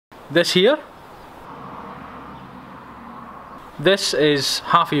this here. This is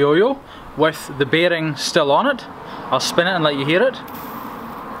half a yo-yo with the bearing still on it. I'll spin it and let you hear it.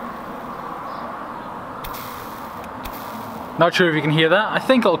 Not sure if you can hear that. I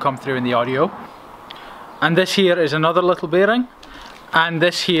think it'll come through in the audio. And this here is another little bearing. And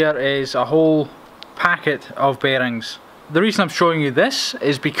this here is a whole packet of bearings. The reason I'm showing you this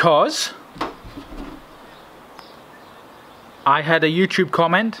is because I had a YouTube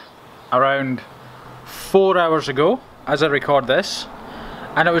comment around 4 hours ago as I record this,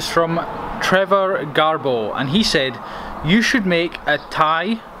 and it was from Trevor Garbo, and he said, you should make a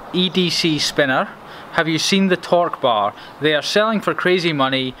Thai EDC spinner. Have you seen the torque bar? They are selling for crazy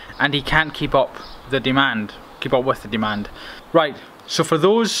money and he can't keep up with the demand. Right, so for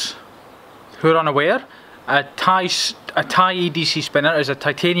those who are unaware, a Thai EDC spinner is a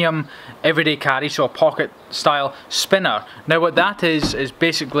titanium everyday carry, so a pocket style spinner. Now what that is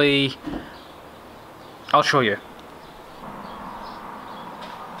basically, I'll show you.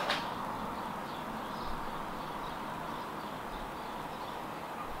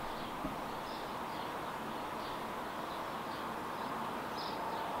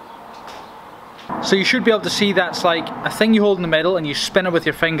 So you should be able to see that's like a thing you hold in the middle and you spin it with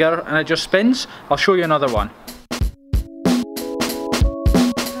your finger and it just spins. I'll show you another one.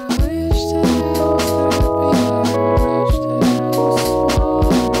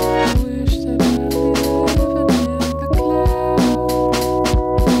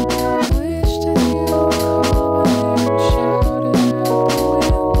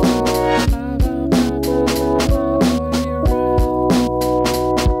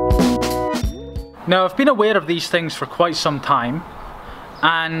 Now I've been aware of these things for quite some time,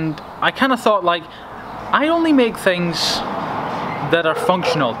 and I kind of thought, like, I only make things that are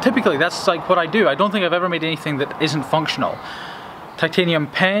functional. Typically that's like what I do. I don't think I've ever made anything that isn't functional. Titanium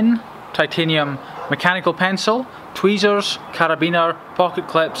pen, titanium mechanical pencil, tweezers, carabiner, pocket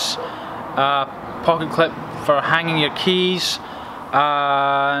clips, pocket clip for hanging your keys,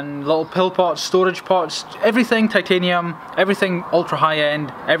 and little pill pots, storage pots, everything titanium, everything ultra high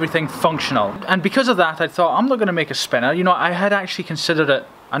end, everything functional. And because of that I thought, I'm not going to make a spinner. You know, I had actually considered it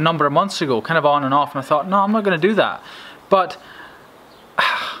a number of months ago, kind of on and off, and I thought, no, I'm not going to do that. But,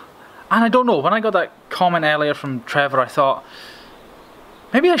 and I don't know, when I got that comment earlier from Trevor, I thought,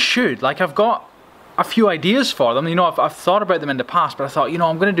 maybe I should. Like, I've got a few ideas for them, you know, I've thought about them in the past, but I thought, you know,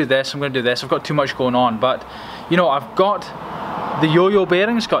 I'm going to do this, I'm going to do this, I've got too much going on. But, you know, I've got the yo-yo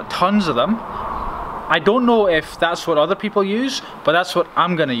bearings, got tons of them. I don't know if that's what other people use, but that's what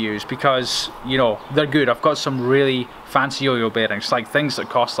I'm gonna use because, you know, they're good. I've got some really fancy yo-yo bearings, like things that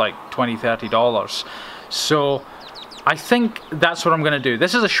cost like $20, $30. So I think that's what I'm gonna do.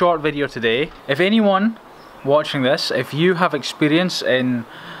 This is a short video today. If anyone watching this, if you have experience in,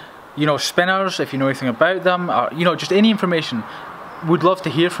 you know, spinners, if you know anything about them, or, you know, just any information, would love to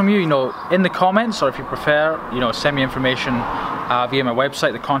hear from you, you know, in the comments, or if you prefer, you know, send me information via my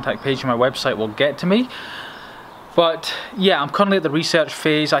website. The contact page on my website will get to me. But yeah, I'm currently at the research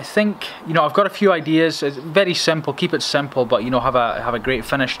phase. I think, you know, I've got a few ideas. It's very simple, keep it simple, but, you know, have a great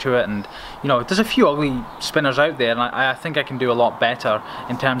finish to it. And, you know, there's a few ugly spinners out there, and I think I can do a lot better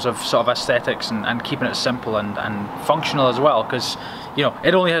in terms of sort of aesthetics and keeping it simple and functional as well, because, you know,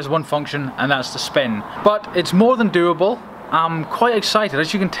 it only has one function, and that's to spin. But it's more than doable. I'm quite excited,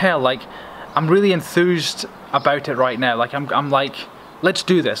 as you can tell. Like, I'm really enthused about it right now. Like, I'm like, let's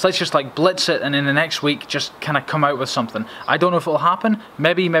do this. Let's just like blitz it, and in the next week just kind of come out with something. I don't know if it'll happen.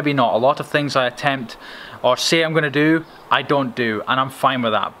 Maybe, maybe not. A lot of things I attempt or say I'm going to do, I don't do, and I'm fine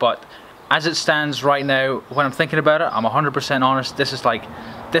with that. But as it stands right now, when I'm thinking about it, I'm 100% honest. This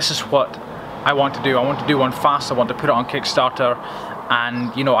is what I want to do. I want to do one fast. I want to put it on Kickstarter,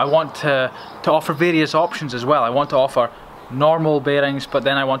 and, you know, I want to offer various options as well. I want to offer normal bearings, but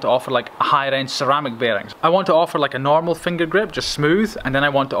then I want to offer like a higher end ceramic bearings. I want to offer like a normal finger grip, just smooth, and then I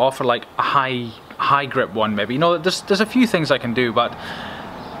want to offer like a high grip one maybe. You know, there's a few things I can do, but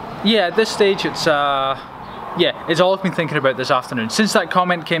yeah, at this stage it's yeah, it's all I've been thinking about this afternoon. Since that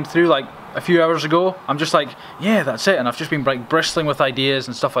comment came through like a few hours ago, I'm just like, yeah, that's it, and I've just been like bristling with ideas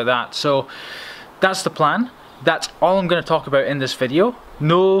and stuff like that. So that's the plan. That's all I'm going to talk about in this video.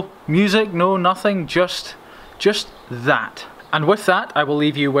 No music, no nothing, just that. And with that, I will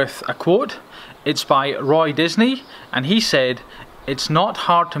leave you with a quote. It's by Roy Disney, and he said, "It's not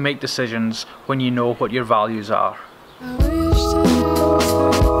hard to make decisions when you know what your values are."